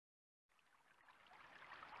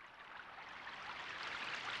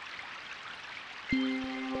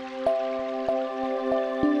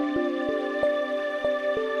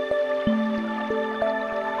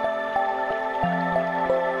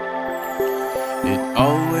It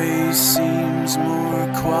always seems more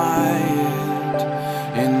quiet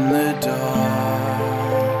in the dark.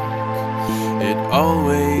 It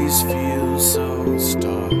always feels so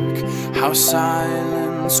stark, how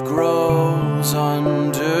silence grows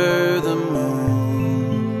under the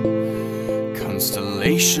moon.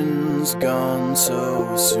 Constellations gone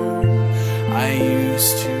so soon. I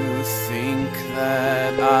used to think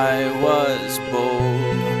that I was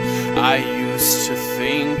bold. I used to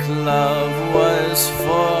think love was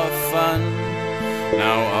for fun.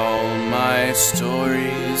 Now all my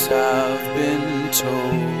stories have been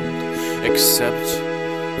told, except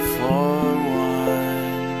for one.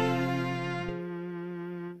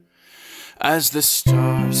 As the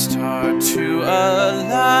stars start to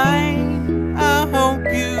align, I hope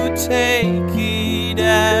you take it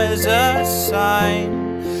as a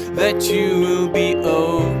sign that you will be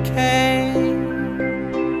okay.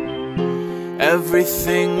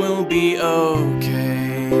 Everything will be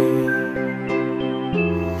okay.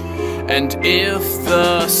 And if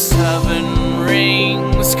the 7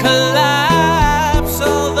 rings collapse,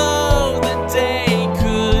 although the day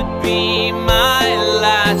could be my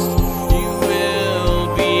last, you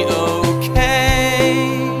will be okay.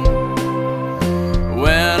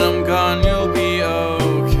 When I'm gone, you'll be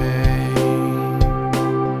okay.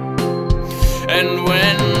 And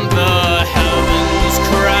when the heavens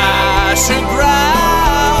crash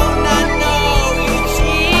aground, I know you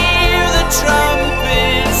hear the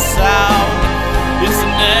trumpet sound. It's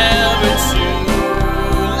never too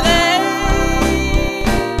late.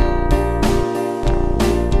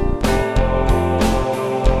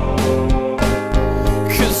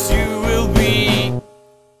 'Cause you will be.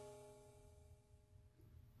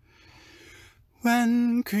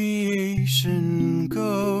 When creation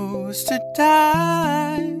goes to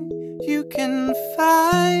die, you can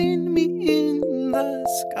find me in the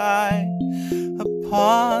sky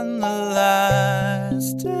upon the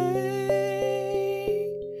last day,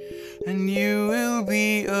 and you will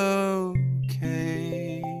be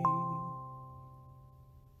okay.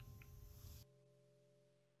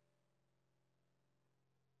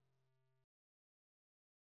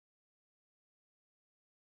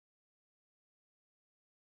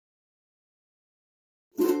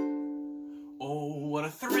 Oh, what a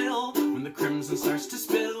thrill when the crimson starts to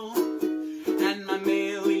spill, and my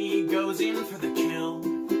Millie goes in for the kill.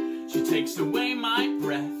 She takes away my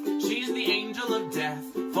breath, she's the angel of death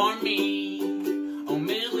for me. Oh,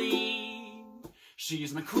 Millie,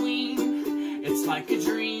 she's my queen, it's like a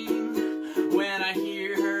dream when I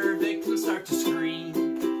hear her victims start to scream.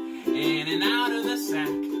 In and out of the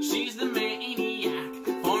sack, she's the maniac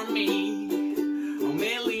for me. Oh,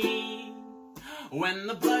 Millie, when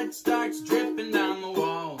the blood starts dripping down the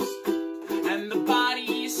walls and the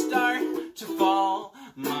bodies start to fall,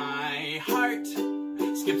 my heart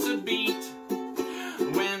skips a beat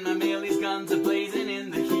when my Millie's guns are blazing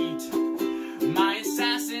in the heat. My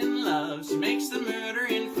assassin love, she makes the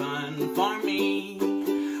murdering fun for me.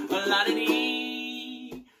 A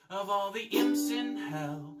la-da-dee, of all the imps in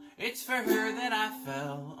hell, it's for her that I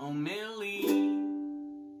fell. Oh, Millie.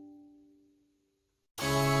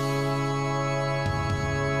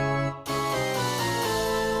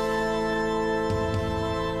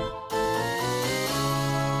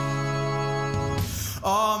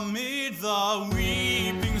 Amid the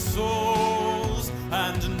weeping souls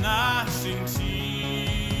and gnashing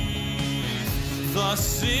teeth, the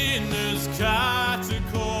sinner's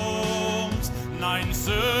catacombs, 9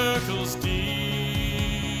 circles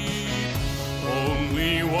deep,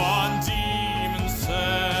 only one demon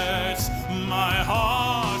sets my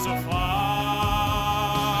heart afire.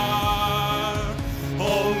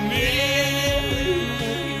 Oh, Millie,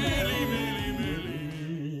 Millie,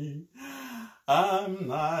 Millie, I'm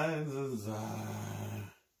neither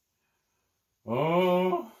there.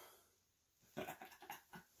 Oh.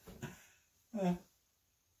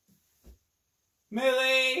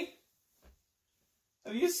 Millie,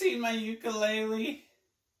 have you seen my ukulele?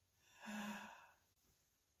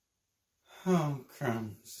 Oh,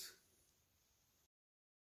 crumbs.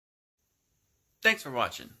 Thanks for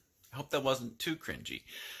watching. I hope that wasn't too cringy.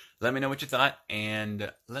 Let me know what you thought,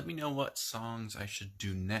 and let me know what songs I should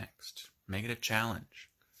do next. Make it a challenge.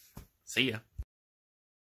 See ya.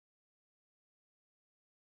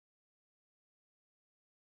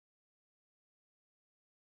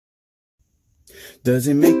 Does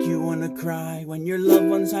it make you want to cry when your loved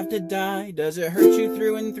ones have to die? Does it hurt you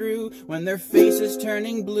through and through when their face is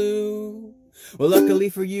turning blue? Well, luckily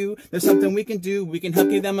for you, there's something we can do. We can help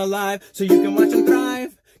keep them alive so you can watch them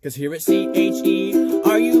thrive. 'Cause here at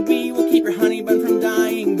C.H.E.R.U.B, we'll keep your honey bun from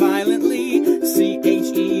dying violently.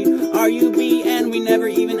 C.H.E.R.U.B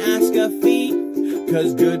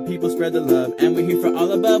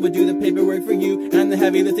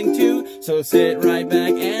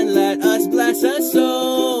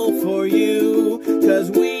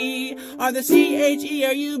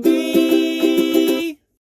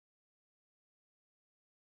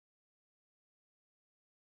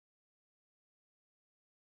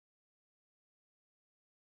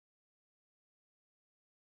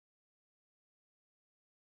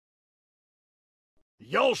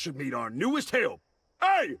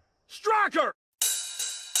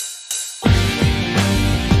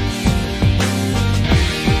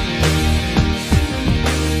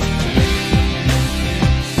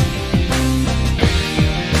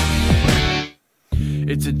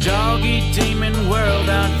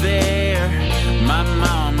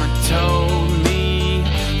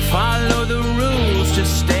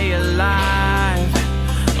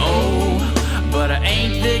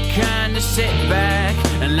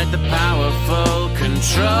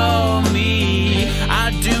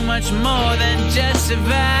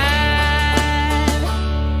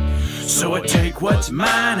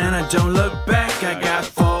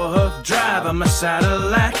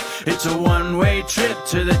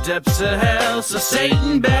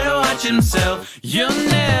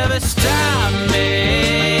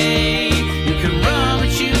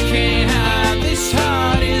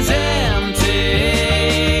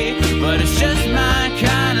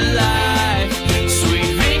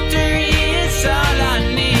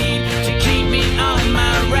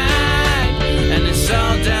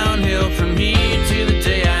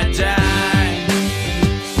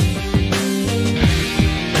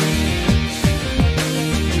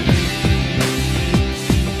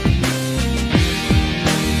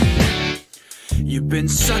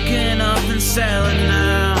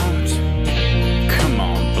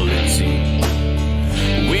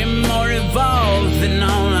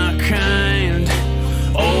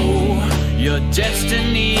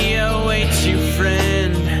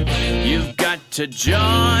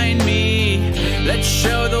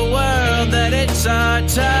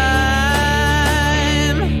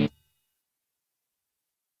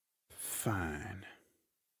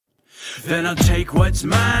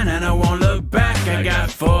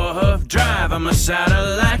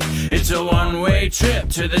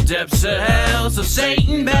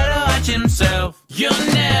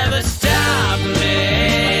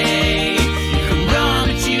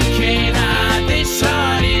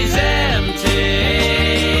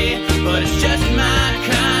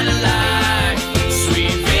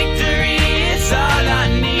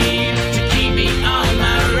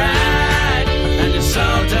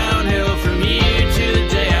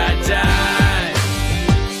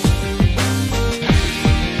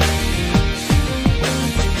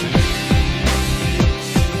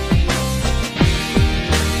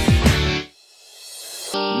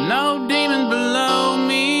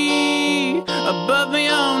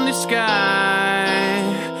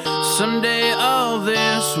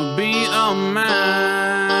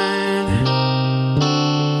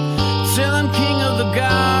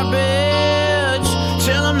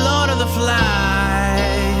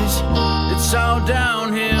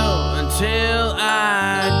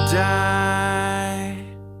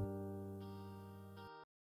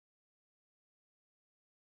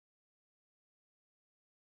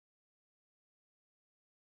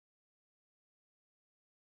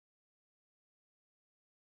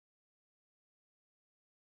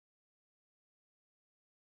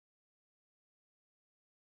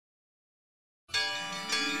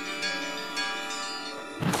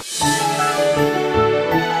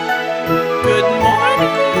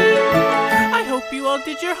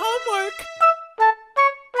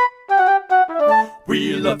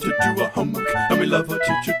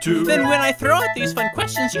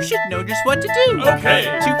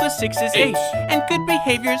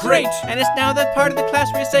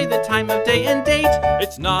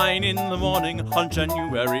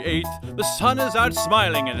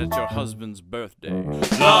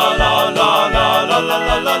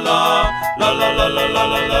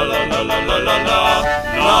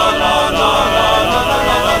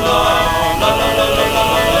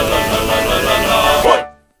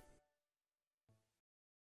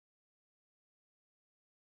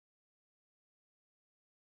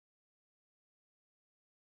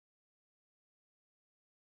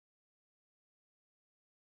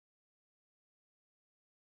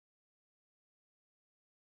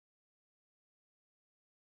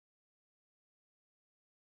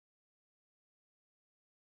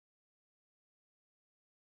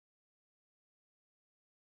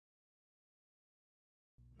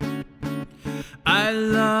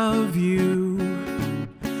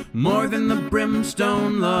More than the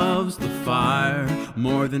brimstone loves the fire,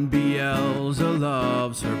 more than Beelzebub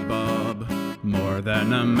loves her bub, more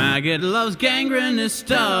than a maggot loves gangrenous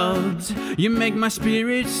stubs. You make my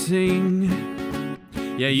spirit sing.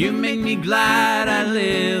 Yeah, you make me glad I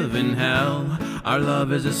live in hell. Our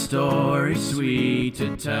love is a story sweet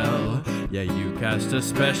to tell. Yeah, you cast a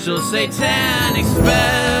special satanic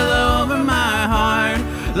spell over my heart.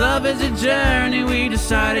 Love is a journey we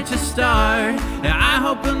decided to start. Yeah, I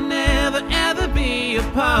hope we'll never ever be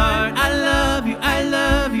apart. I love you, I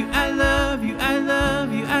love you, I love you, I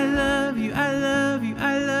love you, I love you, I love you,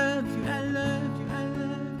 I love you, I love you, I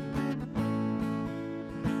love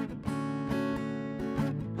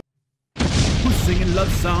you. Who's singing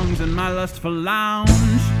love songs in my lustful lounge?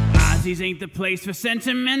 Ozzies ain't the place for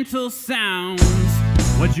sentimental sounds.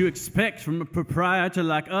 What'd you expect from a proprietor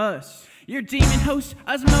like us? Your demon host,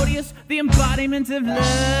 Asmodeus, the embodiment of lust.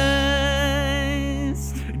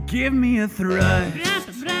 Give me a thrust.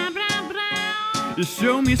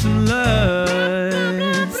 Show me some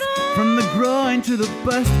lust. From the groin to the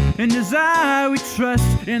bust, in desire we trust.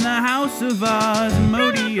 In the house of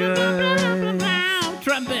Asmodeus.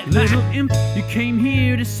 Trumpet. Little imp, you came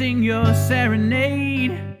here to sing your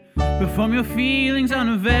serenade. Perform your feelings on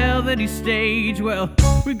a velvety stage. Well,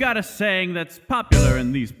 we've got a saying that's popular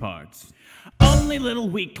in these parts. Only little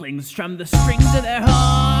weaklings strum the strings of their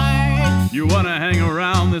hearts. You wanna hang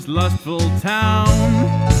around this lustful town?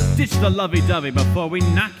 Ditch the lovey-dovey before we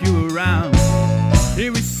knock you around.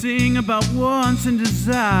 Here we sing about wants and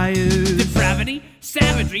desires, depravity,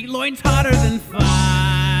 savagery, loins hotter than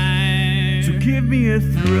fire. So give me a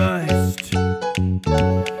thrust.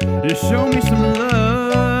 You show me some lust.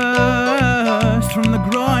 From the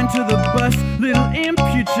groin to the bust, little imp,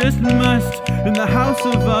 you just must. In the house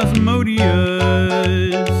of Asmodeus.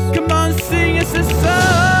 Come on, sing us a song.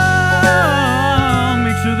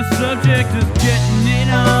 Make sure the subject is getting it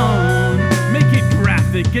on. Make it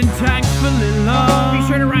graphic and tactfully long. Be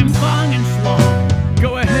sure to rhyme long and schlong.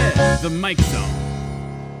 Go ahead, the mic's on.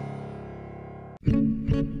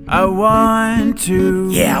 I want to.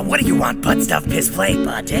 Yeah, what do you want, butt stuff, piss play,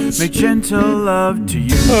 buddies? Make gentle love to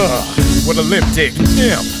you. What a lip-dick imp.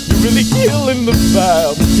 You're really killing the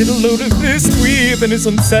vibe. Get a load of this squeeze and his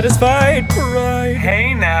unsatisfied pride.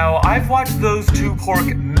 Hey now, I've watched those two pork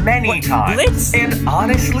many times. Blitz? And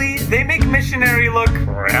honestly, they make missionary look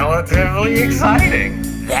relatively exciting.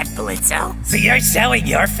 That blitzo? So you're showing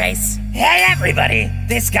your face? Hey everybody,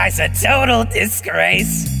 this guy's a total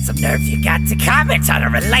disgrace. Some nerve you got to comment on a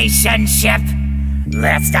relationship.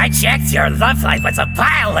 Last I checked, your love life was a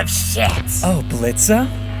pile of shit. Oh, Blitzo?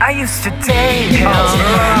 I used to date him.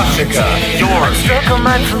 Verosika, yours. Struggle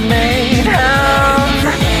month for made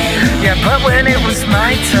yeah, but when it was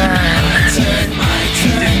my turn,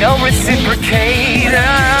 did no reciprocating.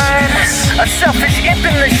 A selfish imp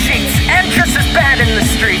in the sheets, and just as bad in the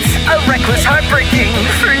streets. A reckless, heartbreaking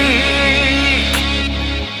freak.